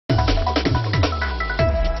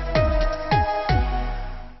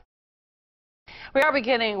We are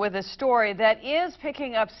beginning with a story that is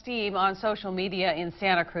picking up steam on social media in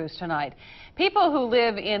Santa Cruz tonight. People who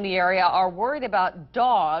live in the area are worried about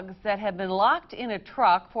dogs that have been locked in a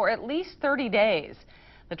truck for at least 30 days.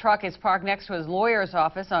 The truck is parked next to his lawyer's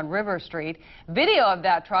office on River Street. Video of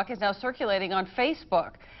that truck is now circulating on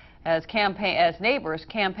Facebook as neighbors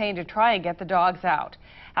campaign to try and get the dogs out.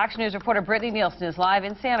 Action News reporter Brittany Nielsen is live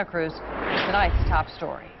in Santa Cruz with tonight's top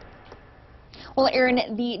story. Well,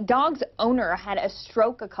 Aaron, the dog's owner had a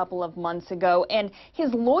stroke a couple of months ago, and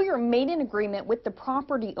his lawyer made an agreement with the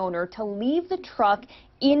property owner to leave the truck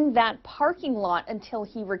in that parking lot until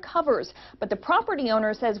he recovers. But the property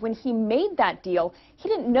owner says when he made that deal, he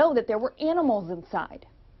didn't know that there were animals inside.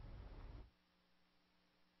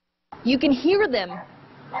 You can hear them.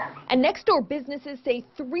 And next door businesses say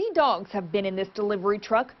 3 dogs have been in this delivery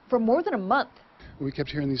truck for more than a month. We kept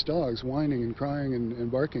hearing these dogs whining and crying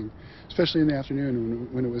and barking, especially in the afternoon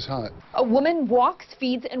when it was hot. A woman walks,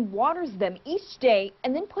 feeds, and waters them each day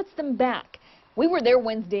and then puts them back. We were there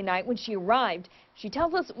Wednesday night when she arrived. She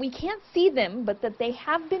tells us we can't see them, but that they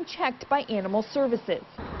have been checked by Animal Services.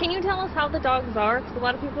 Can you tell us how the dogs are? Because a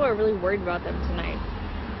lot of people are really worried about them tonight.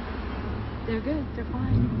 They're good. They're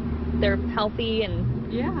fine. They're healthy and...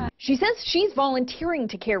 Yeah. She says she's volunteering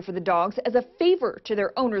to care for the dogs as a favor to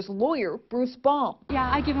their owner's lawyer, Bruce Baum.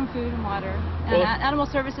 Yeah, I give them food and water. And Animal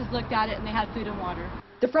Services looked at it and they had food and water.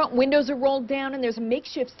 The front windows are rolled down and there's a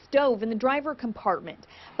makeshift stove in the driver compartment.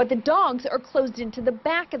 But the dogs are closed into the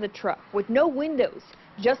back of the truck with no windows,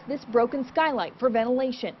 just this broken skylight for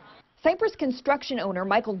ventilation. Cypress construction owner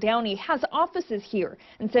Michael Downey has offices here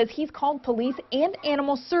and says he's called police and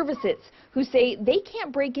Animal Services, who say they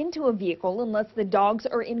can't break into a vehicle unless the dogs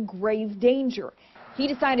are in grave danger. He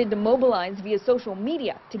decided to mobilize via social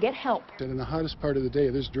media to get help. In the hottest part of the day,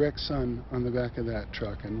 there's direct sun on the back of that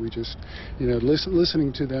truck, and we just,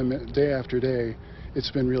 listening to them day after day, it's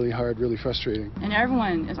been really hard, really frustrating. And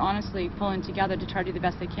everyone is honestly pulling together to try to do the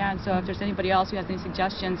best they can. So if there's anybody else who has any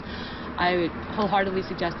suggestions, I would wholeheartedly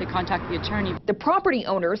suggest they contact the attorney. The property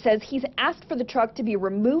owner says he's asked for the truck to be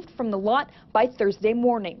removed from the lot by Thursday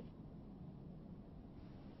morning.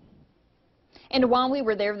 And while we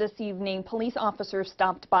were there this evening, police officers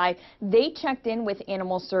stopped by. They checked in with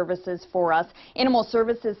Animal Services for us. Animal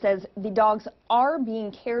Services says the dogs are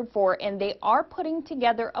being cared for and they are putting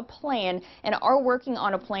together a plan and are working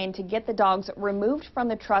on a plan to get the dogs removed from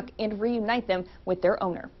the truck and reunite them with their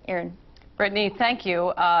owner. Aaron. Brittany, thank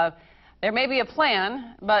you. There may be a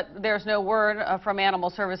plan, but there's no word from Animal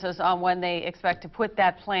Services on when they expect to put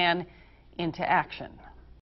that plan into action.